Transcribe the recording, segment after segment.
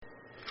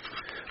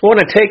I want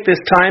to take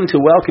this time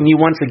to welcome you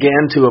once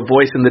again to A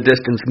Voice in the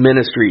Distance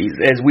Ministries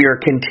as we are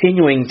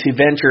continuing to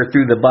venture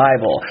through the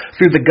Bible,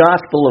 through the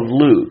Gospel of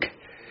Luke.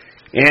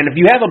 And if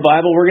you have a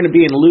Bible, we're going to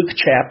be in Luke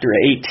chapter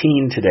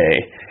 18 today.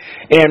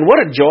 And what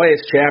a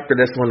joyous chapter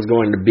this one's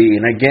going to be.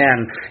 And again,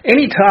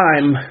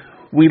 anytime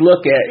we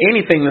look at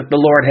anything that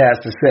the Lord has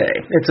to say,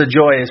 it's a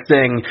joyous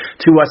thing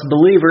to us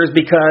believers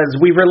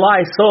because we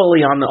rely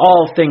solely on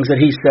all things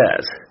that He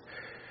says.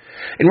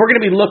 And we're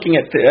going to be looking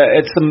at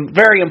some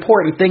very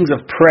important things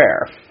of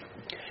prayer.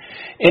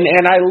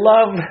 And I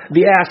love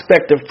the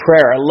aspect of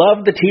prayer. I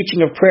love the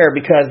teaching of prayer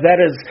because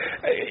that is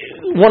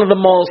one of the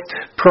most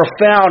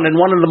profound and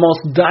one of the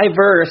most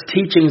diverse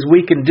teachings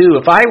we can do.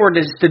 If I were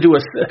to do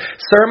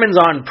sermons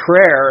on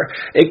prayer,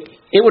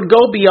 it would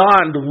go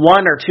beyond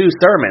one or two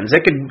sermons.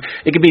 It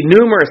could be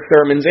numerous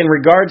sermons in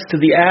regards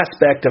to the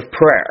aspect of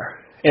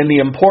prayer and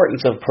the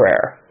importance of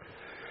prayer.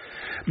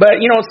 But,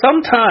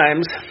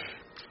 sometimes,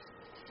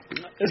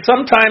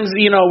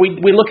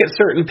 we look at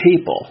certain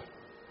people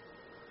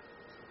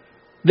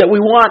that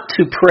we want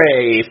to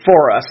pray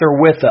for us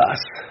or with us,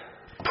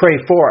 pray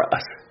for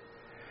us.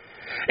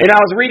 And I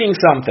was reading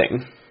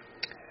something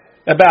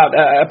about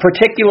a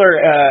particular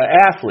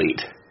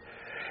athlete.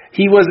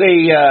 He was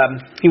a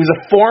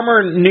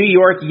former New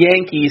York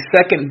Yankees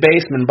second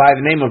baseman by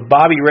the name of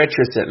Bobby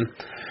Richardson.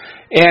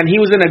 And he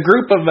was in a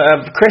group of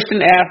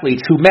Christian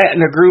athletes who met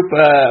in a group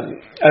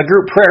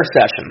prayer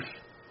session.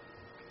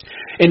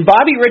 And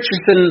Bobby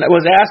Richardson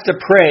was asked to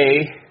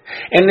pray,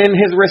 and in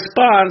his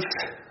response,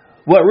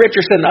 what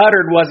Richardson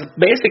uttered was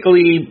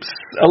basically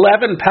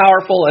 11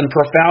 powerful and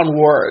profound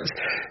words,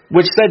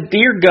 which said,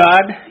 "Dear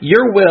God,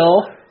 your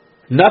will,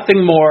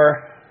 nothing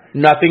more,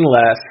 nothing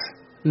less,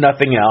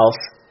 nothing else,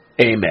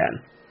 amen."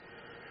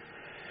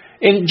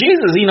 And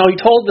Jesus, he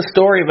told the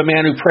story of a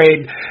man who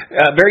prayed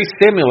very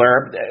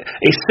similar,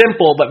 a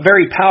simple but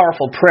very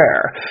powerful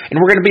prayer. And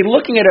we're going to be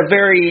looking at a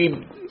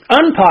very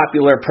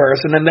unpopular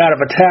person and that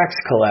of a tax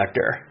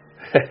collector.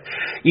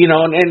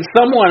 And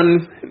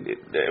someone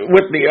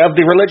of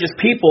the religious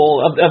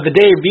people of the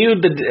day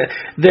viewed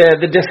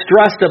the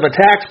distrust of a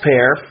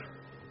taxpayer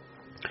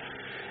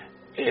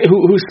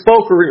who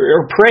spoke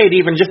or prayed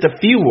even just a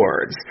few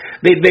words.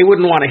 They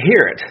wouldn't want to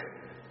hear it.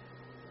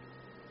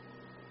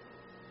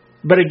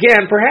 But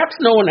again, perhaps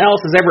no one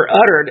else has ever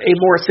uttered a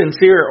more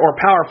sincere or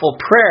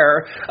powerful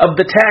prayer of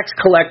the tax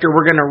collector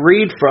we're going to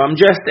read from,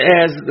 just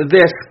as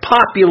this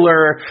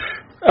popular,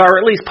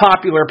 or at least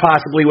popular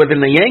possibly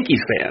within the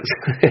Yankees fans.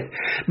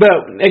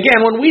 But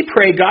again, when we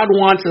pray, God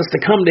wants us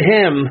to come to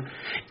Him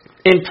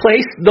and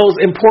place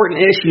those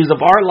important issues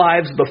of our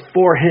lives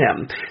before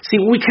Him. See,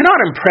 we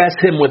cannot impress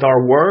Him with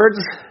our words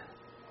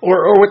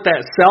or with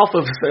that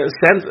self-importance,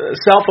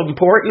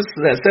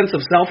 that sense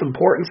of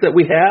self-importance that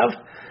we have.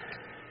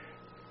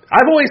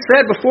 I've always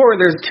said before,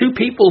 there's two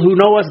people who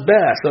know us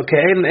best,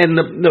 okay? And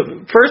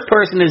the first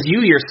person is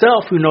you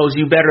yourself, who knows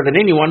you better than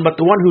anyone, but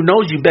the one who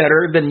knows you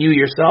better than you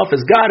yourself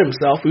is God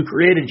Himself, who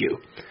created you.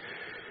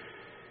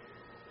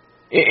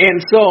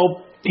 And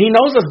so He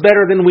knows us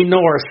better than we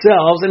know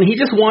ourselves, and He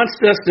just wants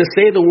us to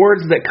say the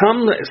words that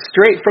come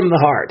straight from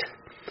the heart.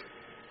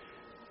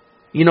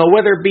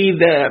 Whether it be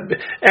the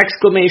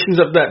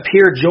exclamations of that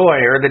pure joy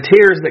or the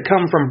tears that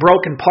come from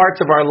broken parts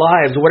of our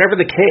lives, whatever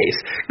the case.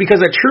 Because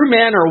a true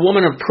man or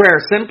woman of prayer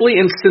simply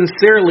and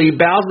sincerely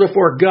bows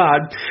before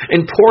God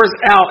and pours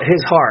out his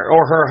heart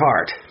or her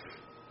heart.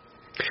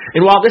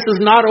 And while this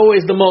is not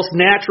always the most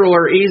natural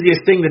or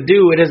easiest thing to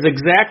do, it is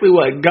exactly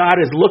what God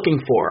is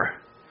looking for.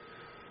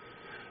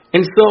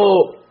 And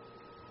so,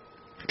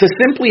 to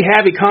simply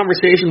have a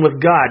conversation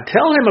with God,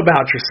 tell Him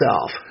about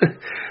yourself.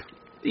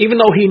 Even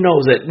though He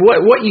knows it,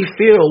 what you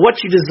feel, what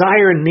you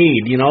desire and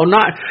need,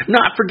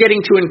 not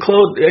forgetting to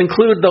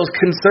include those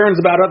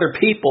concerns about other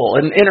people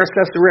in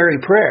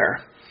intercessory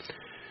prayer.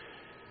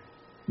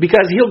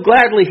 Because He'll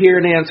gladly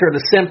hear and answer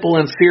the simple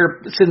and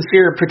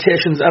sincere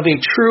petitions of a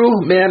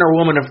true man or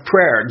woman of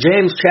prayer.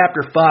 James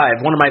chapter 5,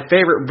 one of my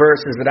favorite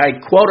verses that I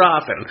quote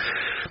often,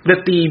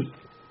 that the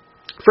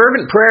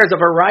fervent prayers of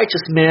a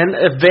righteous man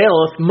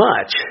availeth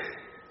much.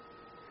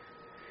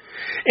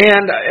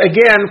 And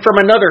again, from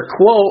another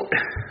quote,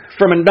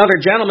 from another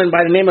gentleman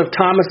by the name of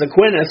Thomas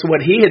Aquinas, what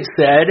he had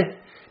said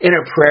in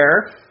a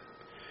prayer,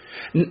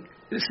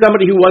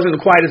 somebody who wasn't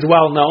quite as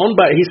well known,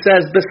 but he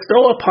says,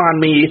 "Bestow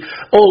upon me,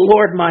 O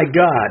Lord my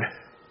God,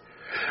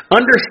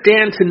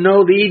 understand to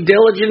know Thee,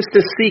 diligence to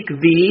seek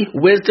Thee,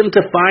 wisdom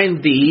to find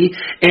Thee,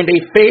 and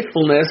a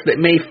faithfulness that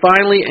may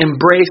finally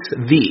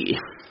embrace Thee."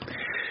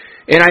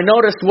 And I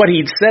noticed what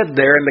he'd said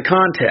there in the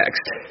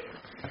context.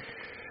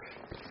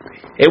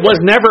 It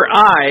was never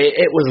I,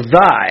 it was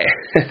Thy.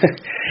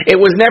 It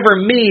was never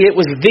me, it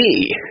was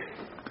Thee.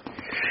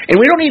 And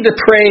we don't need to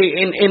pray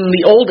in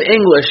the old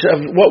English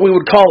of what we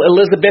would call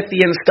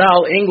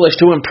Elizabethan-style English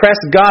to impress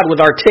God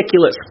with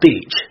articulate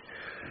speech.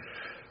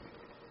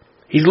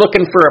 He's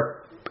looking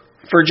for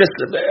just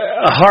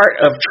a heart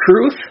of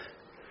truth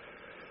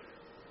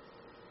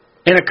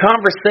and a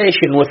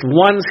conversation with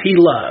ones He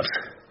loves,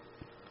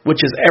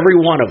 which is every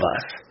one of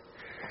us.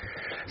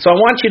 So I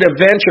want you to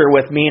venture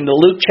with me into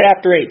Luke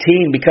chapter 18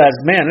 because,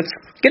 man, it's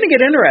going to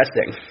get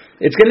interesting.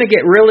 It's going to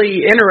get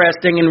really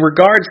interesting in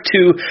regards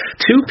to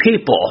two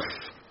people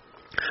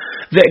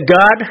that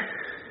God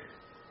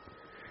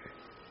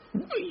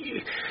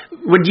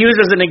would use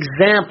as an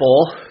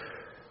example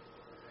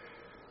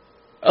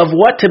of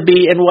what to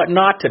be and what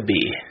not to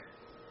be.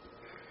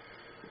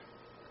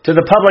 To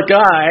the public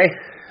eye,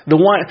 the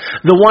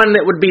one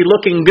that would be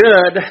looking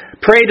good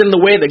prayed in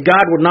the way that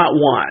God would not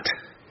want.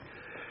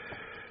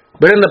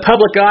 But in the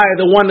public eye,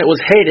 the one that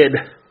was hated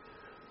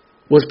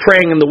was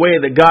praying in the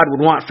way that God would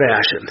want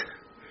fashioned.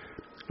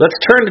 Let's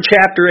turn to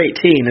chapter 18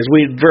 as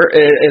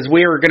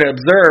we are going to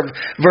observe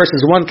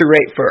verses 1 through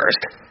 8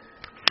 first.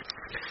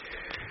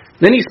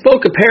 Then he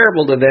spoke a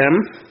parable to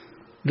them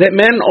that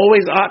men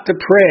always ought to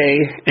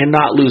pray and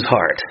not lose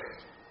heart,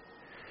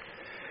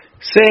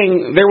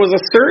 saying, there was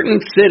a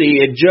certain city,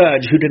 a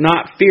judge, who did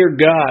not fear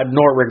God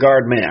nor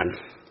regard man.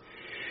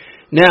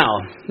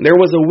 Now, there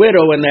was a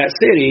widow in that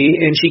city,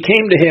 and she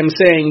came to him,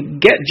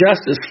 saying, get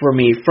justice for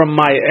me from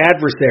my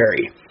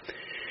adversary.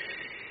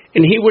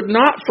 And he would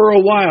not for a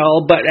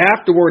while, but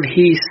afterward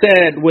he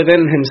said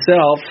within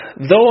himself,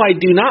 though I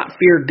do not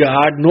fear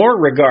God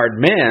nor regard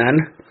man,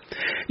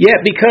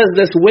 yet because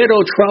this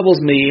widow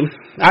troubles me,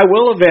 I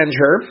will avenge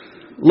her,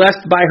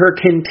 lest by her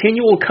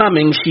continual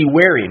coming she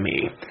weary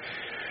me.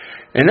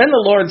 And then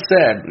the Lord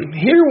said,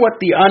 hear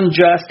what the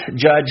unjust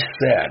judge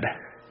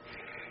said.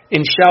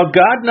 And shall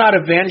God not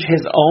avenge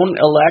his own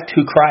elect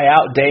who cry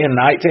out day and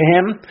night to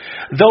him,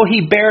 though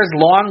he bears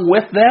long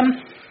with them?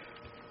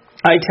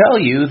 I tell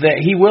you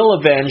that he will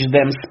avenge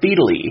them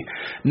speedily.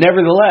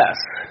 Nevertheless,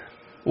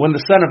 when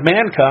the Son of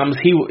Man comes,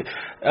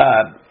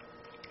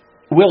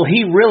 will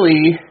he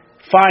really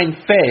find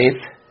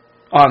faith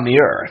on the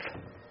earth?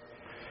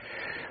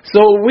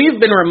 So we've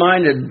been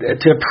reminded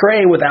to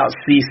pray without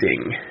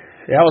ceasing.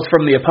 That was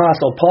from the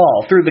Apostle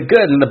Paul, through the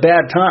good and the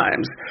bad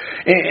times.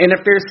 And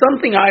if there's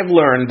something I've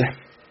learned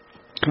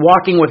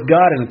walking with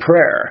God in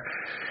prayer,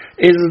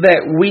 is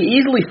that we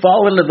easily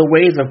fall into the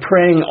ways of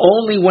praying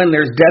only when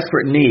there's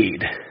desperate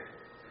need.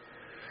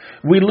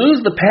 We lose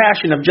the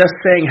passion of just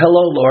saying,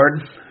 hello,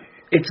 Lord,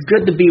 it's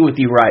good to be with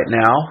you right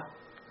now.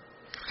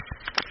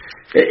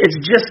 It's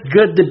just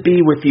good to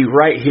be with you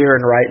right here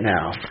and right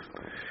now.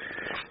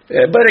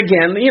 But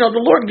again,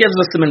 the Lord gives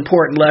us some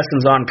important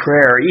lessons on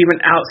prayer,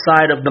 even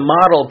outside of the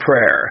model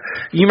prayer.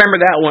 You remember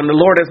that one, the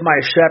Lord is my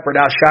shepherd,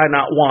 I shall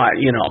not want,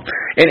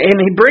 And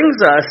he brings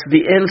us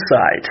the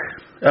insight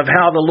of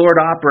how the Lord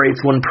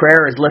operates when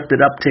prayer is lifted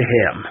up to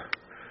him.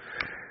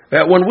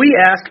 That when we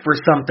ask for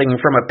something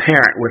from a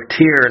parent with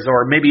tears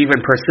or maybe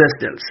even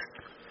persistence,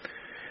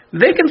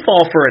 they can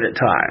fall for it at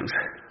times.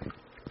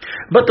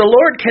 But the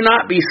Lord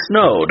cannot be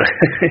snowed.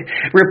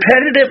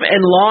 Repetitive and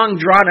long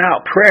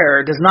drawn-out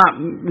prayer does not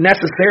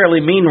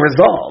necessarily mean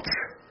results.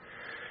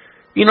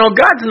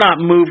 God's not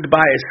moved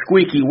by a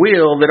squeaky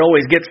wheel that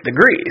always gets the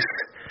grease.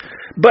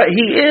 But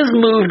he is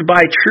moved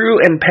by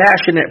true and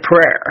passionate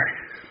prayer.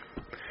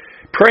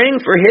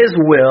 Praying for his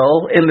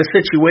will in the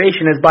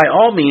situation is by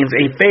all means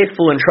a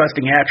faithful and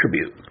trusting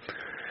attribute.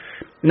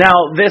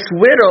 Now, this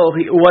widow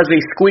was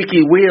a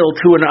squeaky wheel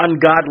to an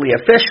ungodly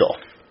official.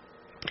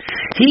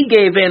 He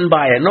gave in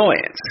by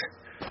annoyance,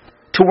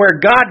 to where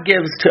God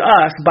gives to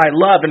us by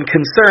love and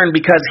concern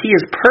because he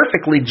is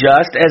perfectly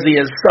just as he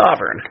is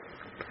sovereign.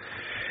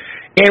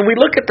 And we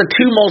look at the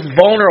two most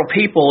vulnerable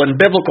people in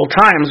biblical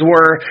times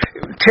were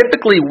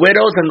typically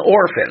widows and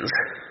orphans.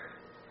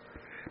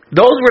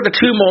 Those were the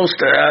two most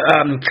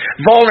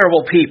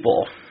vulnerable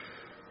people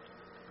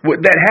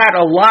that had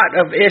a lot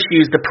of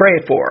issues to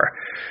pray for.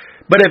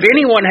 But if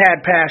anyone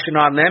had passion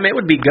on them, it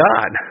would be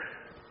God.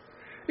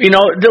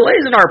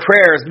 Delays in our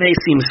prayers may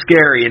seem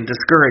scary and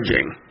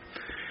discouraging,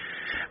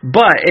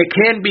 but it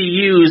can be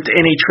used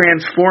in a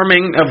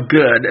transforming of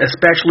good,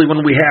 especially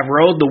when we have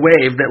rode the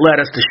wave that led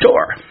us to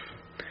shore.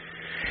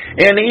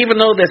 And even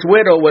though this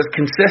widow was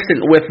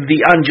consistent with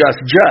the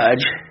unjust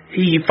judge,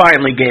 he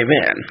finally gave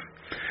in.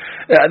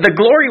 The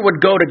glory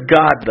would go to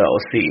God, though,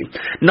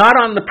 not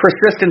on the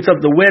persistence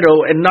of the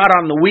widow and not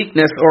on the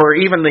weakness or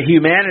even the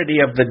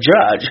humanity of the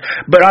judge,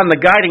 but on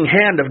the guiding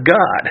hand of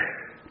God.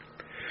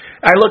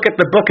 I look at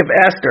the book of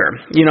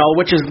Esther,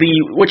 which is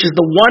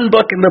the one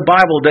book in the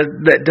Bible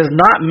that does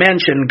not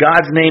mention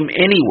God's name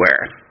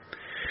anywhere.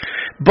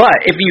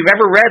 But if you've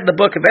ever read the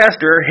book of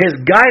Esther, his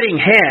guiding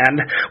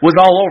hand was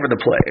all over the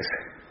place.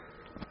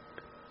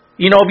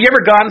 Have you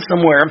ever gone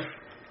somewhere,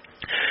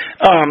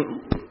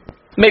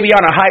 maybe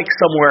on a hike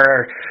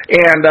somewhere,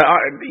 and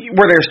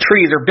where there's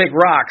trees or big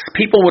rocks,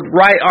 people would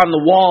write on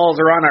the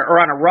walls or on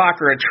a rock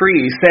or a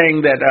tree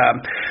saying that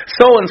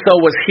so and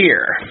so was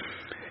here.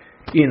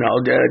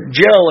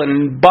 Jill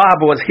and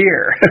Bob was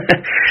here.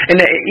 And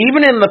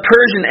even in the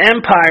Persian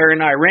Empire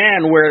in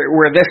Iran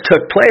where this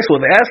took place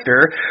with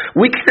Esther,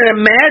 we can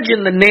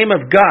imagine the name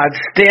of God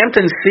stamped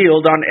and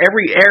sealed on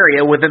every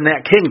area within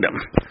that kingdom.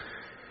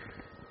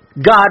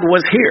 God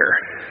was here.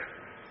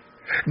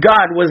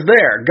 God was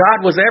there.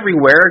 God was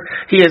everywhere.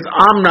 He is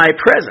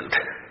omnipresent.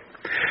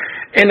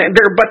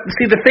 But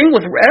see, the thing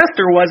with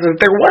Esther was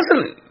that there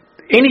wasn't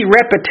any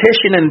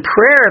repetition in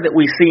prayer that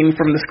we've seen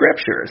from the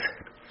Scriptures.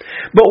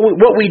 But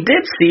what we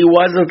did see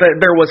was that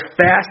there was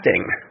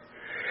fasting.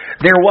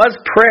 There was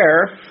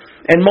prayer,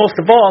 and most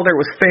of all, there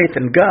was faith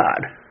in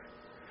God.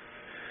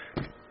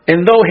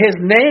 And though his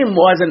name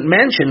wasn't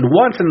mentioned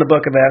once in the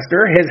book of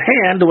Esther, his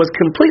hand was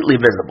completely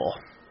visible.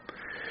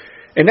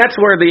 And that's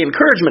where the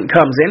encouragement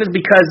comes in, is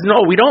because,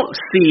 no, we don't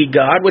see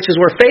God, which is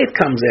where faith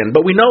comes in,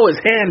 but we know his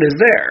hand is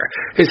there.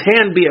 His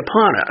hand be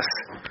upon us.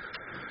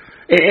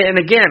 And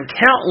again,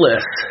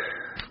 countless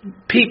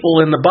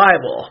people in the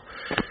Bible,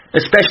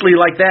 especially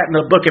like that in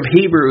the book of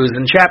Hebrews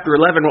in chapter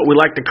 11, what we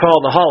like to call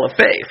the Hall of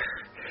Faith,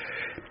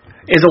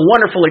 is a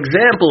wonderful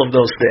example of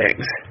those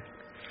things.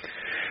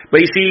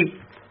 But you see,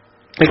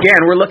 again,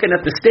 we're looking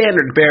at the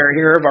standard bearer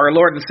here of our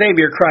Lord and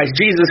Savior Christ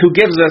Jesus, who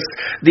gives us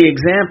the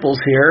examples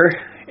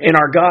here in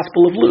our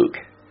Gospel of Luke.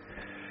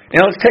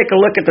 Now let's take a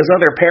look at this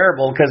other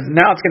parable, because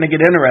now it's going to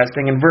get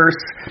interesting. In verse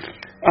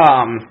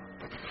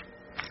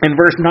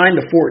 9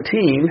 to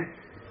 14,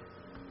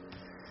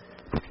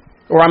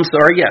 or I'm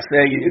sorry, yes,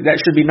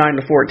 that should be 9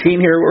 to 14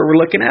 here where we're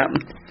looking at,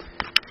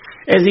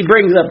 as he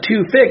brings up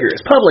two figures,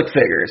 public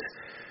figures.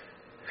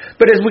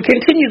 But as we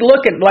continue to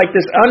look at like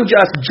this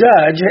unjust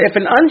judge, if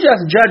an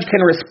unjust judge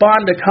can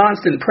respond to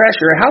constant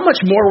pressure, how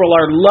much more will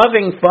our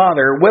loving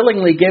Father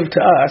willingly give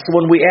to us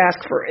when we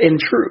ask for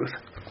in truth?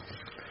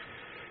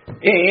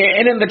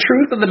 And in the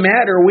truth of the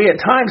matter, we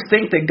at times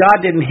think that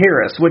God didn't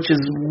hear us, which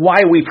is why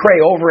we pray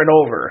over and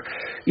over.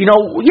 You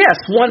know, yes,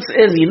 once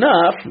is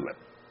enough,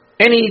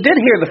 and he did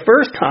hear the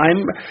first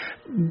time,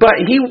 but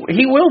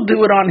he will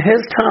do it on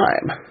his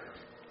time.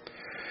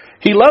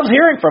 He loves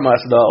hearing from us,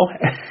 though.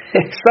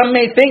 Some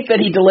may think that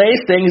he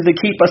delays things to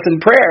keep us in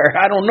prayer.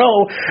 I don't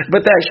know,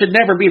 but that should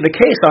never be the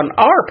case on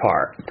our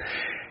part.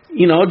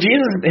 You know,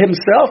 Jesus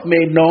himself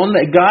made known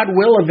that God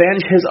will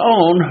avenge his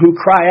own who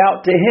cry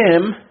out to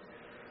him,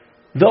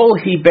 though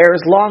he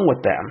bears long with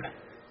them.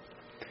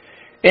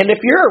 And if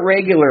you're a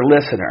regular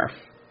listener,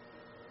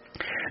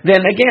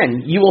 then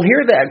again, you will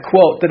hear that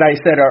quote that I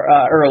said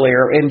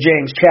earlier in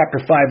James chapter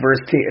 5,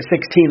 verse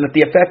 16, that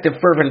the effective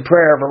fervent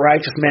prayer of a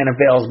righteous man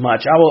avails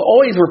much. I will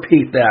always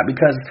repeat that,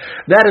 because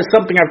that is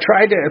something I've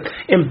tried to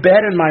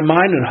embed in my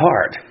mind and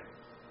heart.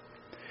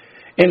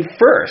 And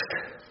first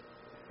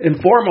and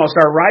foremost,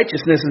 our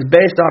righteousness is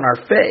based on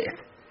our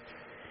faith.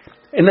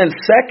 And then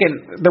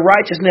second, the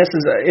righteousness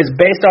is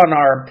based on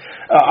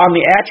on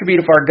the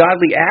attribute of our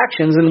godly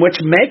actions, in which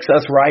makes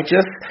us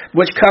righteous,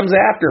 which comes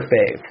after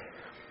faith.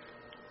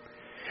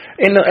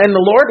 And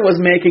the Lord was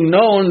making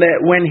known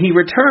that when he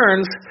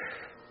returns,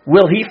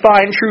 will he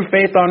find true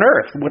faith on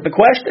earth? With the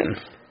question.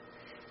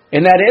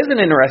 And that is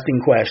an interesting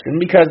question,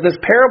 because this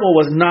parable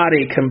was not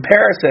a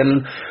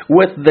comparison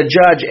with the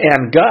judge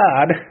and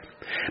God,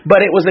 but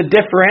it was a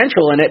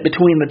differential in it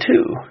between the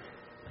two.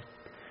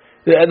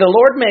 The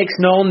Lord makes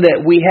known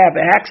that we have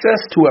access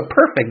to a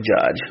perfect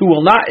judge who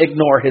will not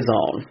ignore his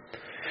own.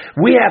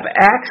 We have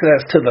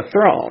access to the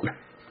throne.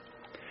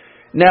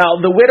 Now,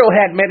 the widow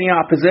had many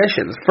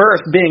oppositions,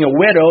 first being a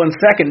widow and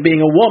second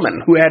being a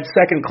woman who had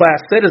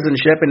second-class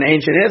citizenship in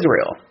ancient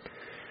Israel.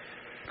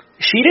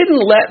 She didn't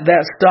let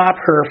that stop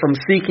her from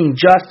seeking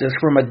justice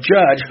from a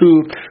judge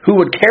who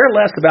would care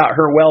less about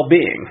her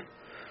well-being.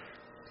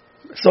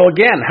 So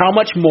again, how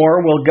much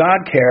more will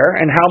God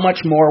care, and how much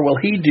more will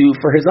he do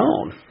for his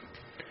own?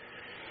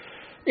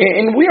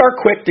 And we are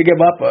quick to give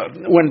up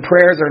when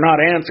prayers are not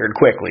answered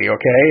quickly,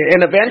 okay?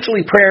 And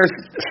eventually prayers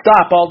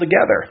stop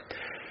altogether.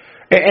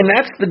 And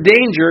that's the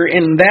danger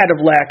in that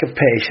of lack of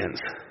patience.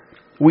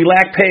 We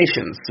lack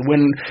patience,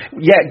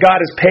 yet God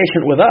is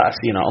patient with us,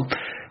 you know.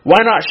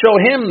 Why not show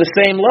him the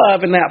same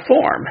love in that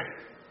form?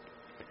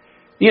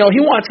 You know,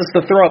 he wants us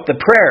to throw up the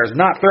prayers,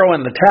 not throw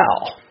in the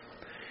towel.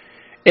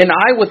 And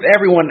I, with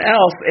everyone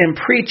else, am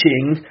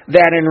preaching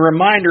that in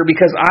reminder,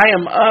 because I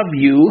am of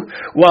you,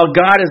 while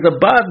God is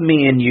above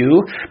me and you,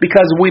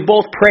 because we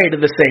both pray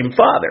to the same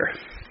Father.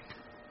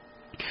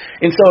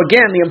 And so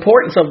again, the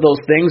importance of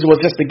those things was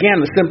just, again,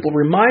 the simple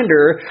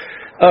reminder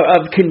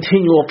of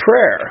continual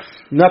prayer.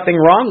 Nothing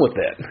wrong with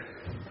it.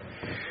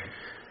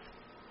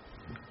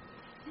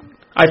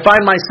 I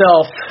find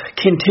myself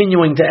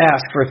continuing to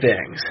ask for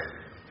things.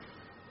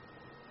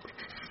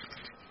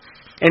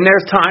 And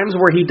there's times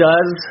where he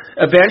does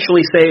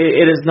eventually say,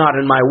 it is not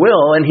in my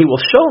will, and he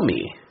will show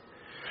me.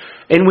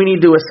 And we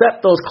need to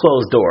accept those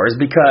closed doors,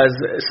 because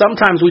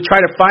sometimes we try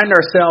to find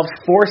ourselves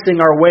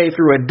forcing our way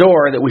through a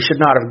door that we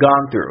should not have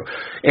gone through.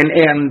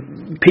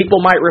 And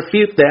people might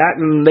refute that,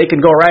 and they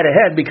can go right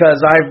ahead, because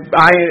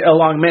I,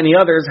 along many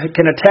others,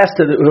 can attest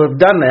to who have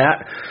done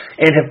that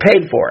and have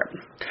paid for it.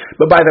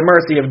 But by the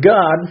mercy of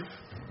God,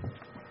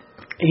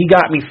 he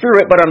got me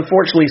through it, but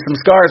unfortunately some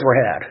scars were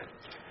had.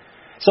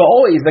 So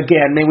always,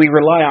 again, may we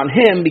rely on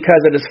him,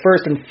 because it is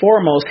first and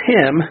foremost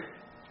him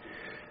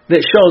that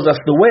shows us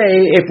the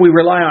way if we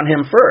rely on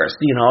him first.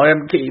 You know,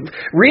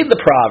 read the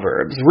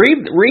Proverbs,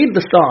 read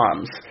the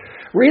Psalms,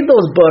 read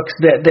those books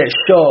that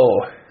show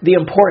the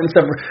importance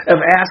of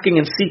asking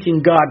and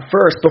seeking God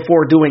first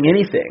before doing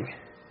anything.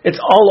 It's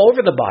all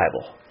over the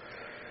Bible.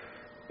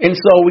 And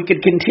so we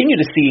could continue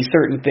to see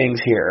certain things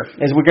here.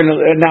 As we're going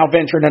to now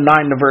venture into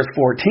 9 to verse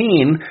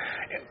 14,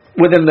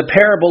 within the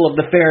parable of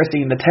the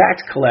Pharisee and the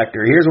tax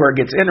collector, here's where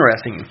it gets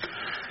interesting.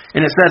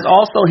 And it says,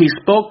 also he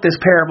spoke this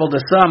parable to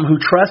some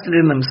who trusted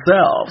in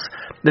themselves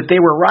that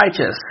they were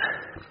righteous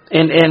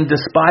and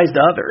despised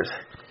others.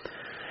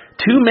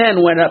 2 men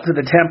went up to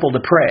the temple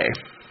to pray,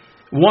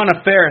 one a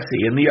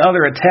Pharisee and the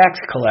other a tax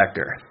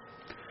collector.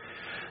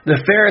 The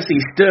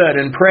Pharisee stood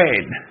and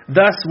prayed,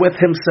 thus with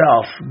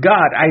himself,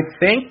 God, I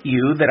thank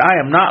you that I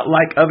am not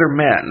like other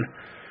men,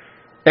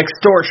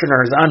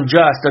 extortioners,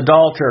 unjust,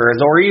 adulterers,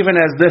 or even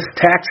as this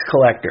tax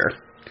collector.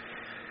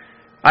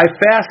 I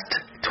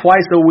fast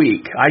twice a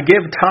week. I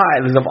give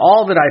tithes of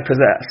all that I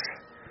possess.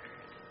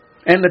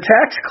 And the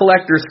tax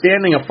collector,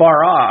 standing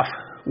afar off,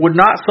 would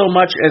not so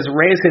much as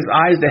raise his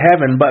eyes to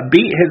heaven, but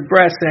beat his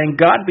breast, saying,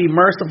 God, be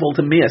merciful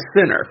to me, a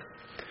sinner.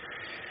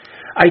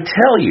 I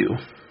tell you,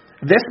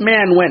 this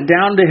man went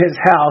down to his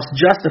house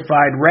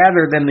justified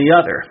rather than the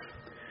other.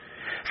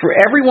 For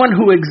everyone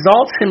who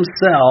exalts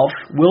himself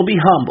will be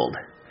humbled,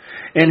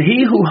 and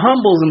he who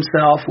humbles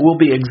himself will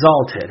be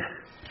exalted.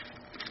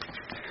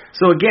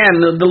 So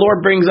again, the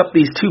Lord brings up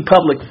these 2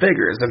 public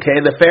figures,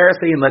 okay, the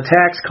Pharisee and the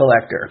tax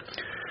collector.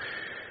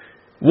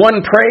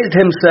 One praised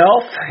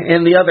himself,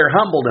 and the other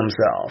humbled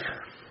himself.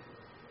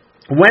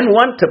 When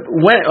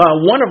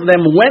one of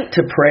them went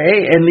to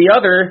pray, and the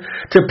other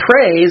to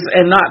praise,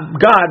 and not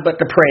God, but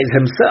to praise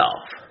himself.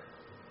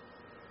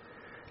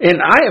 And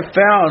I have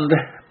found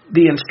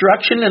the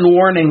instruction and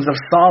warnings of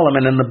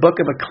Solomon in the book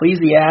of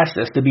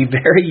Ecclesiastes to be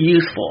very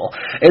useful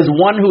as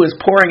one who is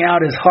pouring out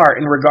his heart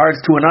in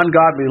regards to an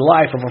ungodly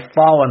life of a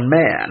fallen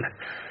man.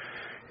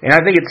 And I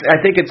think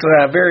it's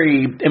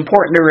very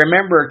important to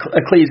remember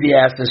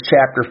Ecclesiastes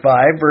chapter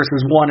 5,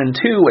 verses 1 and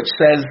 2, which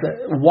says,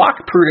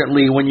 walk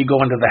prudently when you go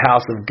into the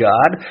house of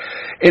God,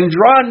 and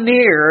draw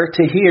near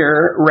to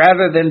hear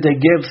rather than to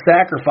give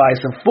sacrifice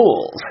of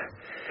fools.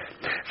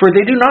 For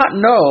they do not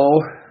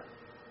know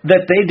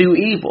that they do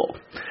evil.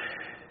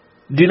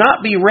 Do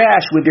not be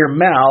rash with your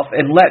mouth,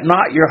 and let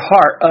not your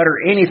heart utter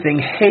anything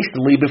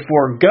hastily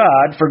before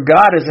God, for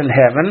God is in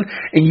heaven,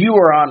 and you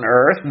are on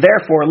earth,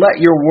 therefore let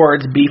your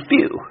words be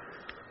few.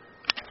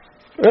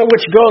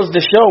 Which goes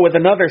to show with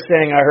another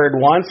saying I heard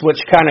once,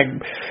 which kind of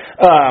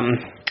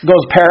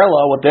goes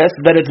parallel with this,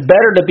 that it's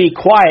better to be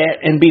quiet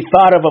and be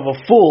thought of a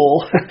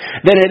fool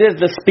than it is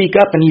to speak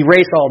up and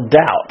erase all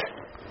doubt.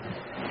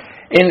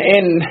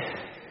 And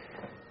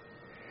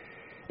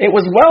it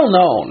was well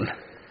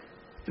known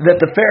that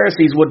the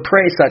Pharisees would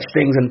pray such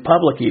things in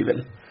public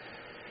even.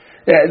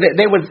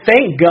 They would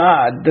thank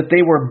God that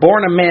they were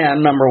born a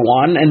man, number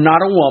one, and not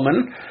a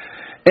woman,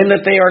 and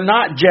that they are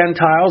not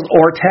Gentiles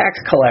or tax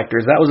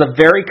collectors. That was a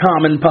very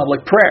common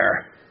public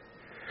prayer.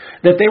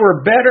 That they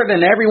were better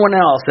than everyone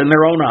else in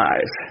their own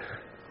eyes.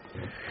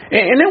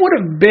 And it would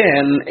have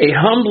been a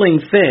humbling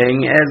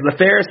thing as the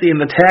Pharisee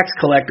and the tax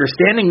collector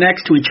standing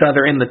next to each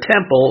other in the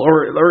temple,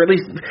 or at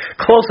least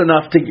close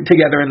enough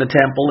together in the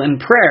temple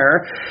in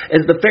prayer,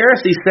 as the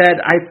Pharisee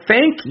said, I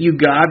thank you,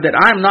 God, that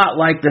I'm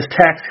not like this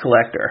tax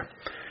collector.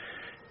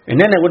 And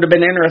then it would have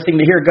been interesting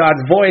to hear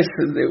God's voice,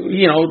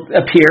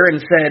 appear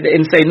and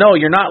say, no,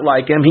 you're not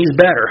like him, he's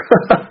better.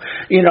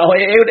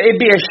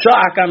 It'd be a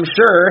shock, I'm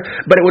sure,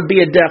 but it would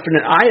be a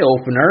definite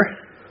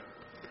eye-opener.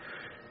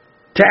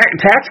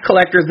 Tax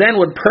collectors then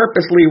would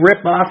purposely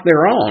rip off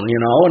their own,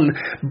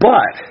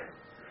 but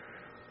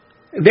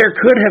there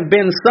could have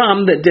been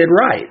some that did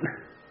right.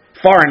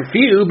 Far and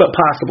few, but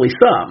possibly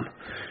some.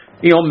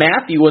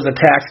 Matthew was a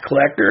tax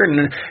collector,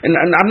 and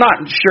I'm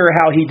not sure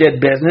how he did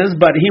business,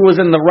 but he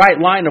was in the right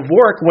line of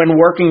work when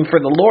working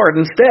for the Lord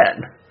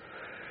instead.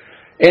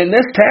 And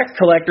this tax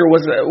collector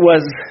was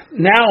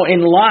now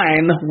in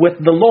line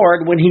with the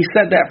Lord when he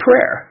said that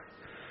prayer.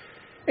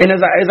 And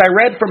as I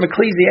read from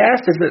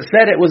Ecclesiastes, it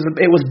said it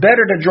was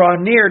better to draw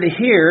near to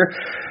hear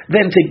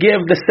than to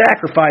give the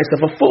sacrifice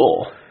of a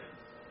fool.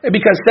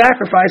 Because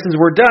sacrifices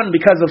were done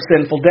because of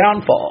sinful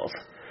downfalls.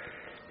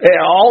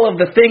 All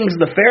of the things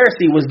the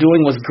Pharisee was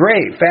doing was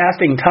great,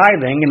 fasting,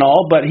 tithing, and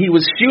all, but he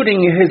was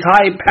shooting his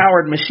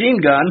high-powered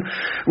machine gun,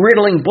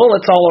 riddling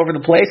bullets all over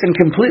the place, and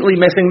completely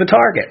missing the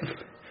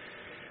target.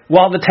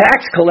 While the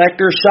tax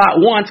collector shot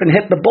once and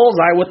hit the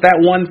bullseye with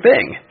that one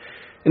thing.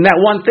 And that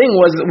one thing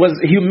was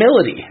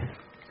humility.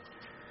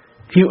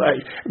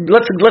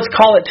 Let's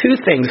call it 2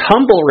 things.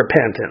 Humble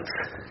repentance.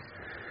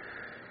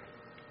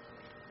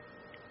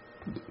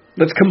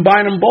 Let's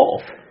combine them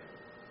both.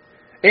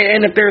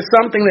 And if there's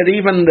something that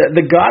even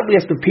the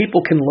godliest of people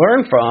can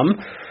learn from,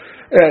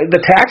 the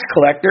tax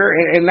collector,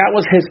 and that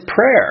was his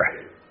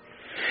prayer.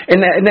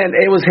 And then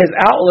it was his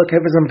outlook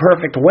of his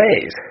imperfect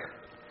ways.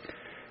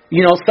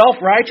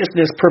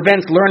 Self-righteousness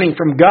prevents learning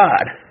from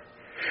God.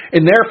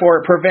 And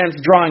therefore it prevents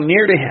drawing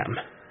near to him.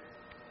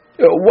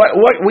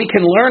 What we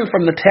can learn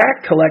from the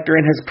tax collector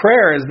in his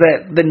prayer is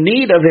that the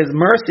need of his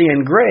mercy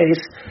and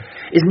grace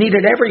is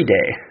needed every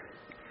day.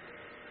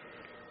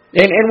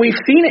 And we've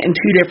seen it in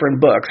 2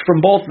 different books, from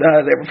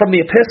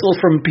the epistles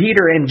from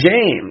Peter and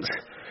James.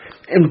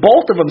 And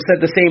both of them said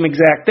the same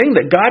exact thing,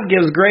 that God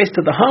gives grace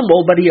to the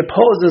humble, but He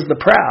opposes the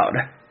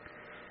proud.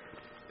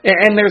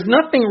 And there's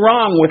nothing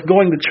wrong with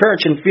going to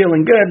church and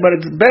feeling good, but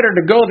it's better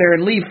to go there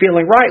and leave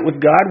feeling right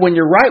with God. When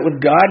you're right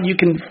with God, you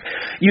can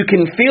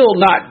feel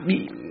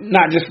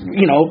not just,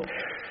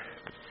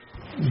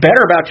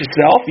 better about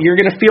yourself. You're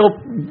going to feel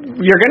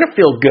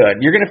good.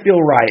 You're going to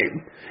feel right.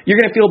 You're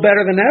going to feel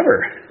better than ever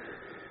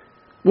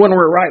when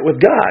we're right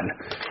with God.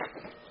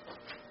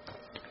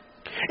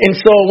 And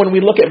so when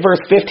we look at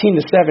verse 15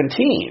 to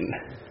 17,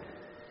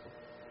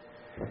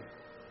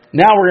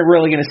 now we're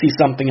really going to see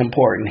something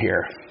important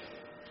here.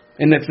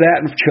 And it's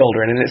that of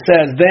children. And it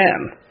says,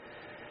 "Then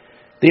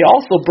they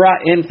also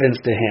brought infants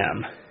to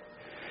Him,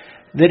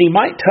 that He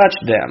might touch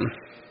them.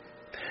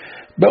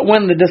 But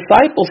when the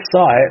disciples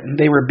saw it,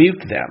 they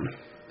rebuked them.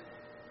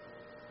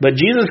 But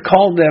Jesus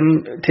called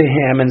them to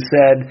Him and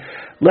said,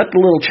 'Let the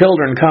little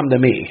children come to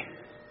me,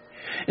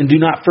 and do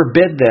not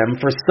forbid them,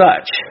 for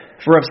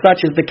of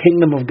such is the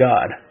kingdom of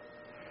God.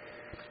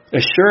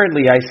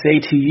 Assuredly, I say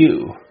to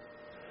you,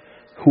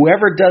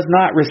 whoever does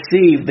not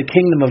receive the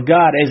kingdom of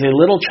God as a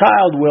little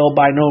child will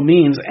by no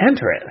means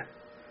enter it.'"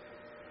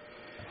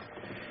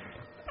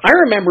 I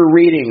remember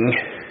reading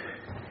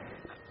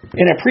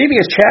in a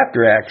previous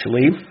chapter,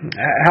 actually,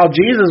 how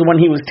Jesus, when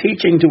He was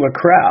teaching to a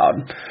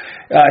crowd,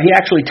 He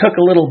actually took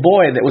a little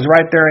boy that was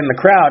right there in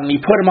the crowd, and He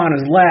put him on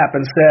His lap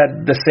and said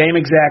the same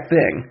exact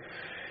thing,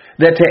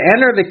 that to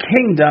enter the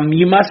kingdom,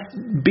 you must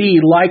be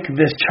like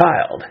this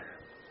child.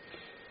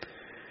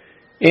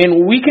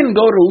 And we can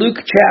go to Luke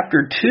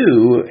chapter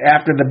 2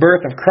 after the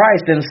birth of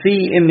Christ and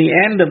see in the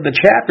end of the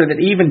chapter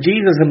that even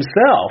Jesus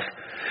Himself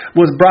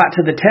was brought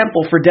to the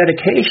temple for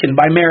dedication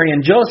by Mary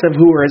and Joseph,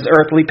 who were His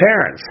earthly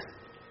parents.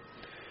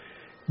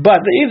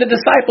 But the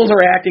disciples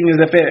are acting as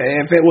if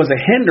it was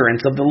a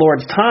hindrance of the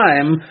Lord's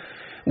time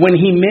when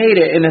He made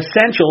it an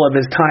essential of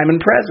His time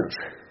and presence.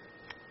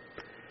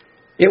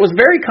 It was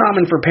very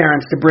common for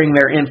parents to bring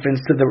their infants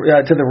to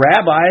the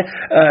rabbi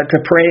to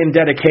pray in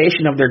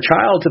dedication of their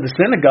child to the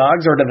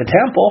synagogues or to the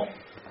temple.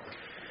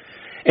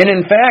 And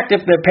in fact,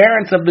 if the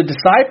parents of the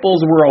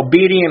disciples were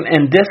obedient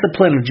and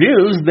disciplined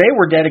Jews, they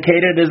were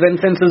dedicated as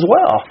infants as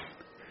well.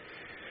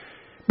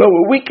 But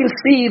we can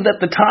see that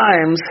at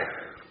times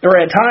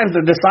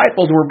the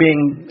disciples were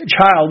being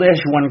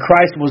childish when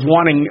Christ was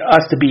wanting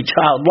us to be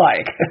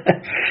childlike.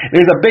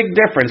 There's a big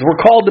difference.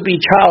 We're called to be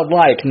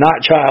childlike,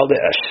 not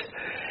childish.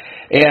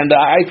 And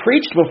I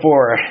preached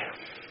before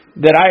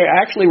that I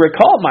actually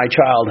recall my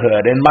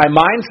childhood and my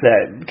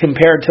mindset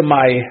compared to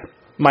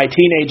my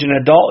teenage and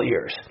adult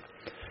years.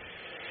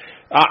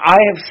 I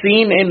have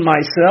seen in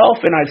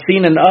myself and I've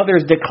seen in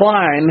others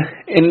decline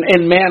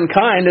in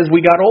mankind as we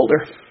got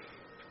older.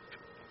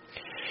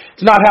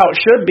 It's not how it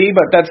should be,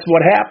 but that's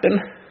what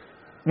happened.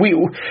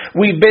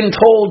 We've been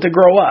told to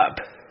grow up.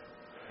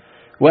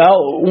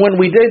 Well,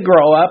 when we did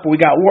grow up, we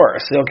got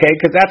worse, okay?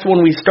 Because that's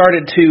when we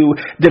started to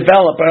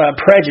develop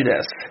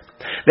prejudice.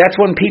 That's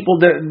when people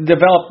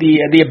develop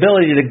the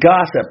ability to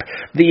gossip,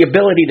 the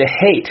ability to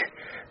hate,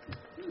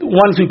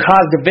 ones who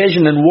cause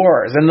division and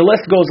wars, and the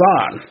list goes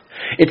on.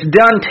 It's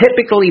done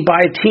typically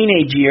by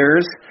teenage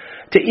years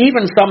to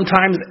even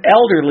sometimes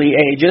elderly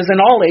ages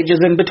and all ages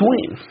in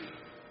between.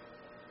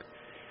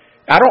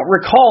 I don't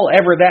recall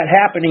ever that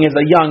happening as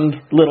a young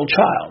little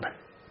child.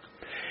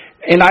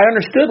 And I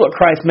understood what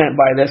Christ meant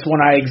by this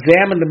when I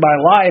examined my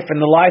life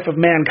and the life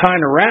of mankind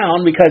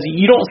around, because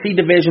you don't see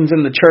divisions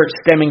in the church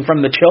stemming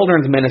from the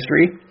children's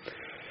ministry.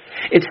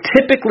 It's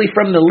typically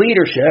from the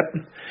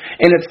leadership,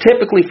 and it's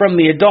typically from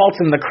the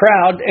adults in the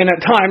crowd, and at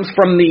times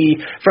from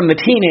the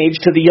teenage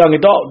to the young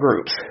adult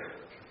groups.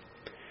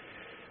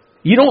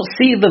 You don't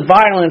see the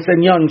violence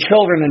in young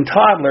children and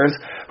toddlers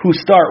who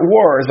start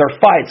wars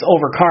or fights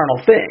over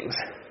carnal things.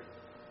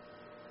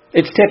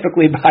 It's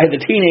typically by the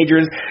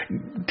teenagers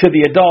to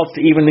the adults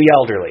to even the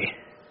elderly.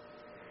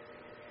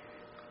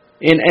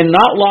 And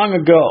not long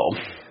ago,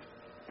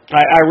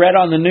 I read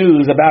on the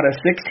news about a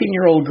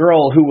 16-year-old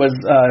girl who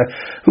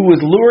was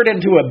lured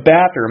into a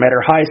bathroom at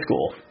her high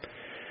school.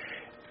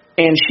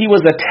 And she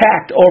was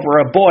attacked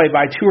over a boy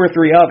by 2 or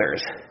 3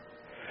 others.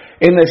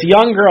 And this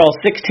young girl,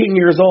 16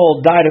 years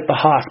old, died at the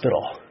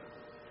hospital.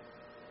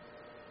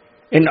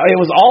 And it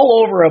was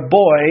all over a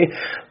boy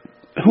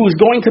who's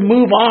going to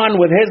move on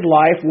with his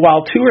life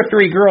while 2 or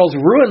 3 girls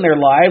ruin their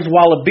lives,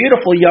 while a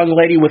beautiful young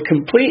lady with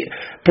complete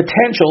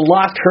potential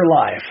lost her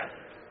life.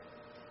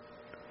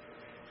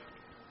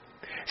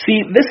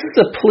 See, this is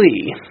a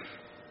plea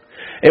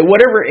at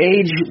whatever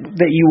age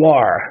that you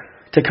are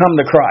to come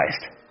to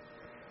Christ.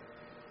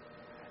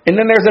 And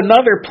then there's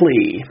another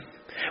plea,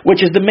 which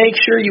is to make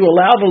sure you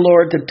allow the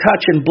Lord to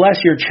touch and bless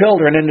your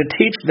children and to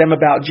teach them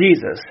about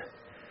Jesus.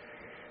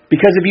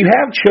 Because if you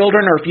have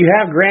children or if you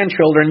have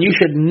grandchildren, you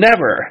should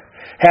never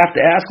have to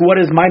ask, what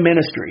is my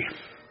ministry?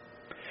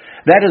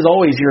 That is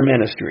always your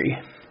ministry.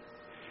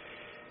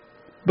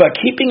 But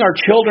keeping our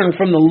children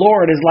from the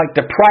Lord is like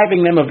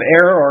depriving them of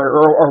air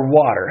or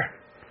water.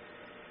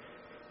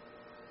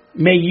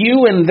 May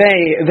you and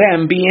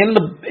them be in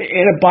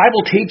in a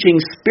Bible-teaching,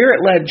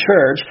 Spirit-led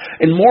church,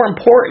 and more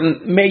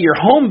important, may your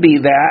home be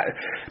that,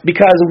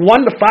 because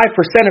 1 to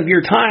 5% of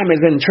your time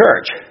is in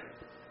church.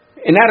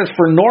 And that is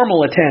for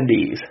normal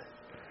attendees.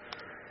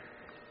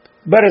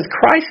 But as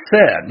Christ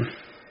said,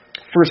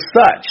 for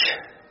such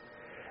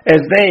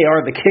as they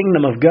are the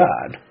kingdom of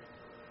God.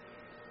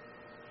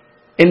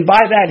 And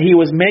by that he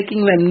was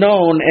making them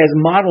known as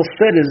model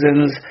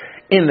citizens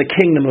in the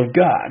kingdom of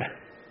God.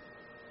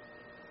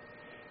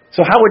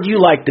 So how would you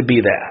like to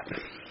be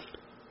that?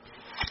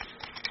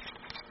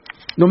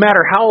 No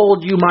matter how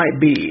old you might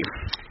be.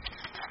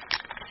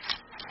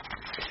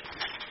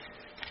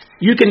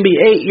 You can be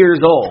 8 years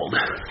old.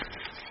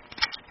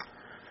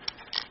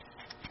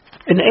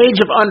 An age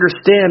of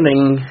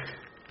understanding,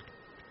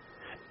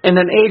 and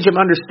an age of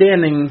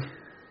understanding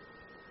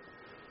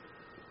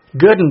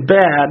good and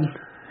bad,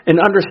 and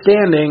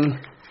understanding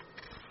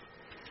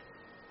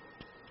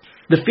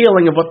the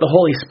feeling of what the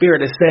Holy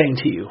Spirit is saying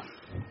to you.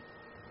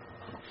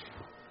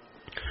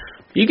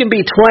 You can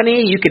be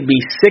 20, you could be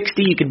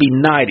 60, you could be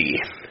 90.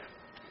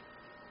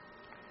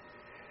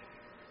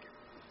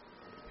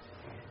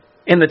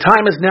 And the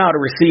time is now to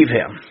receive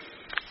Him.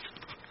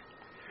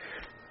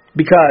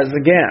 Because,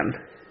 again,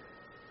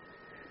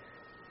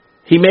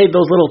 He made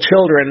those little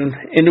children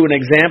into an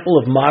example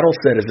of model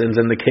citizens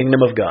in the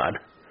kingdom of God.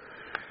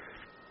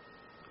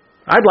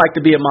 I'd like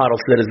to be a model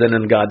citizen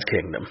in God's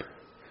kingdom.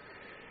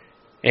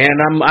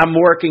 And I'm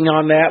working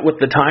on that with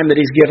the time that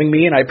He's giving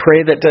me, and I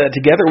pray that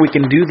together we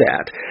can do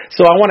that.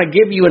 So I want to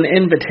give you an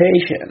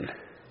invitation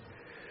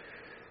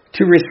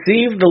to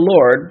receive the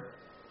Lord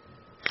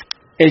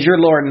as your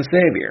Lord and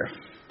Savior.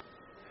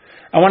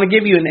 I want to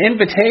give you an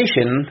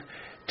invitation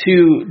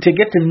to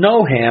get to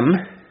know Him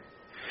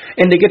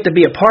and to get to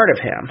be a part of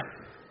Him.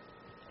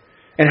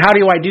 And how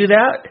do I do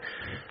that?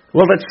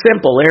 Well, it's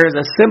simple. There is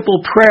a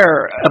simple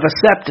prayer of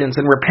acceptance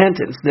and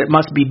repentance that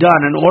must be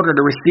done in order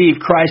to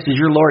receive Christ as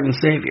your Lord and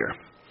Savior.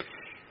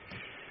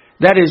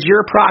 That is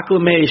your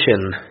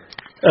proclamation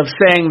of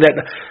saying that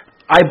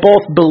I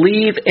both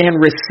believe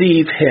and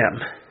receive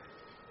Him.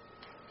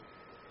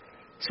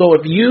 So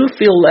if you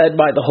feel led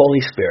by the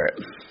Holy Spirit,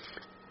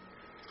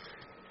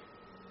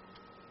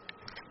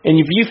 and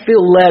if you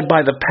feel led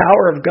by the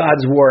power of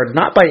God's Word,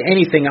 not by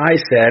anything I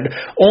said,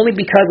 only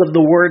because of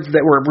the words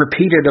that were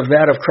repeated of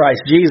that of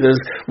Christ Jesus,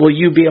 will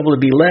you be able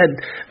to be led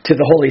to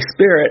the Holy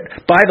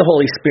Spirit, by the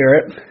Holy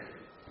Spirit,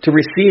 to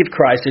receive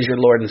Christ as your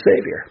Lord and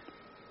Savior.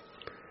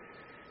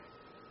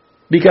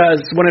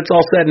 Because when it's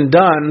all said and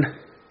done,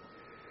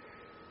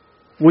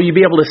 will you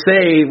be able to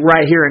say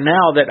right here and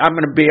now that I'm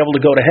going to be able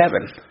to go to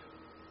heaven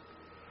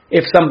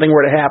if something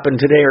were to happen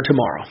today or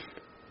tomorrow?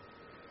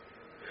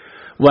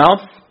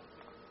 Well,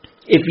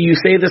 if you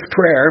say this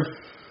prayer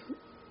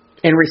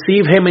and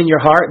receive Him in your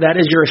heart, that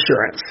is your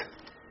assurance.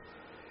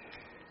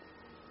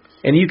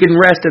 And you can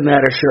rest in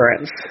that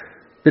assurance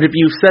that if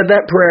you've said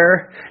that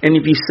prayer and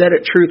if you said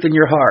it truth in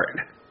your heart,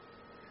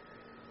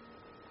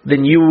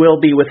 then you will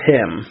be with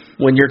Him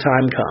when your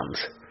time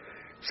comes.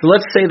 So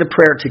let's say the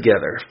prayer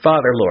together.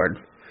 Father, Lord,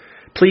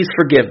 please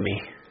forgive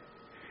me.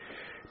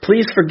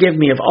 Please forgive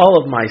me of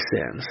all of my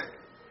sins.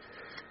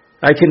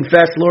 I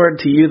confess, Lord,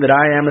 to you that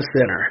I am a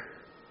sinner.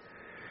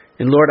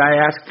 And Lord, I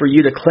ask for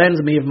you to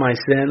cleanse me of my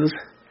sins.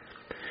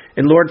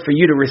 And Lord, for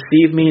you to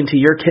receive me into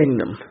your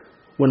kingdom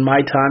when my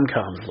time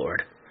comes,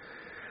 Lord.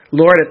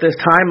 Lord, at this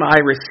time I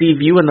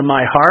receive you into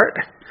my heart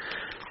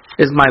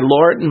as my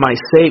Lord and my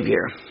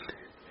Savior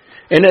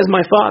and as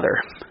my Father.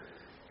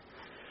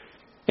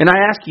 And I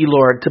ask you,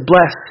 Lord, to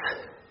bless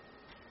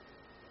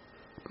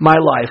my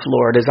life,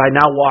 Lord, as I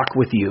now walk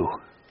with you.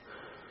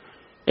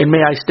 And may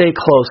I stay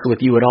close with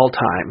you at all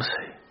times.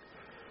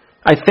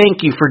 I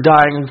thank you for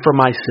dying for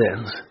my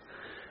sins.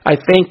 I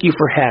thank you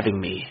for having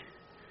me.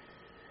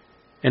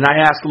 And I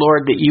ask,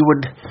 Lord, that you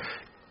would,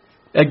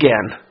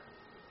 again,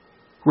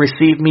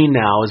 receive me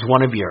now as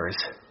one of yours.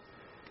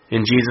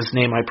 In Jesus'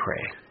 name I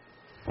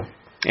pray.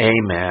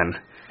 Amen.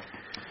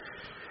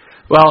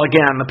 Well,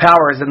 again, the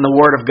power is in the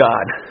Word of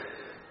God.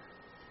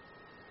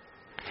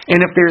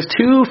 And if there's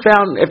two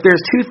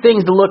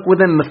things to look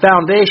within the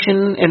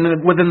foundation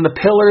and within the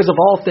pillars of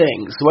all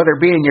things, whether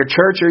it be in your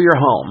church or your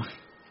home,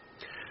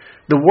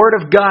 the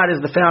Word of God is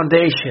the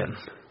foundation.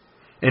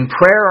 And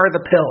prayer are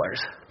the pillars.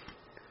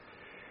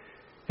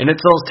 And it's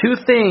those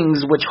two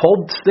things which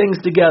hold things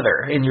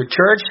together in your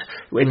church,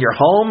 in your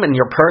home, and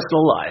your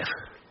personal life.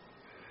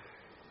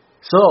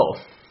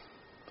 So,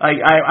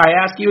 I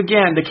ask you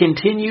again to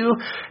continue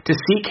to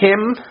seek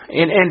Him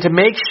and to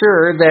make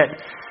sure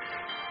that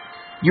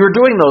you're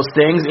doing those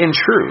things in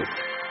truth.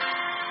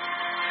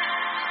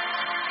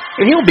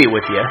 And He'll be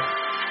with you.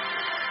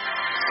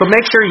 So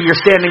make sure you're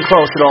standing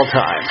close at all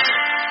times.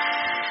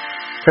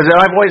 Because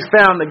I've always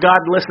found that God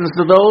listens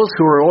to those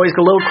who are always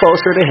a little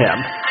closer to Him.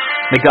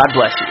 May God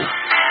bless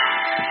you.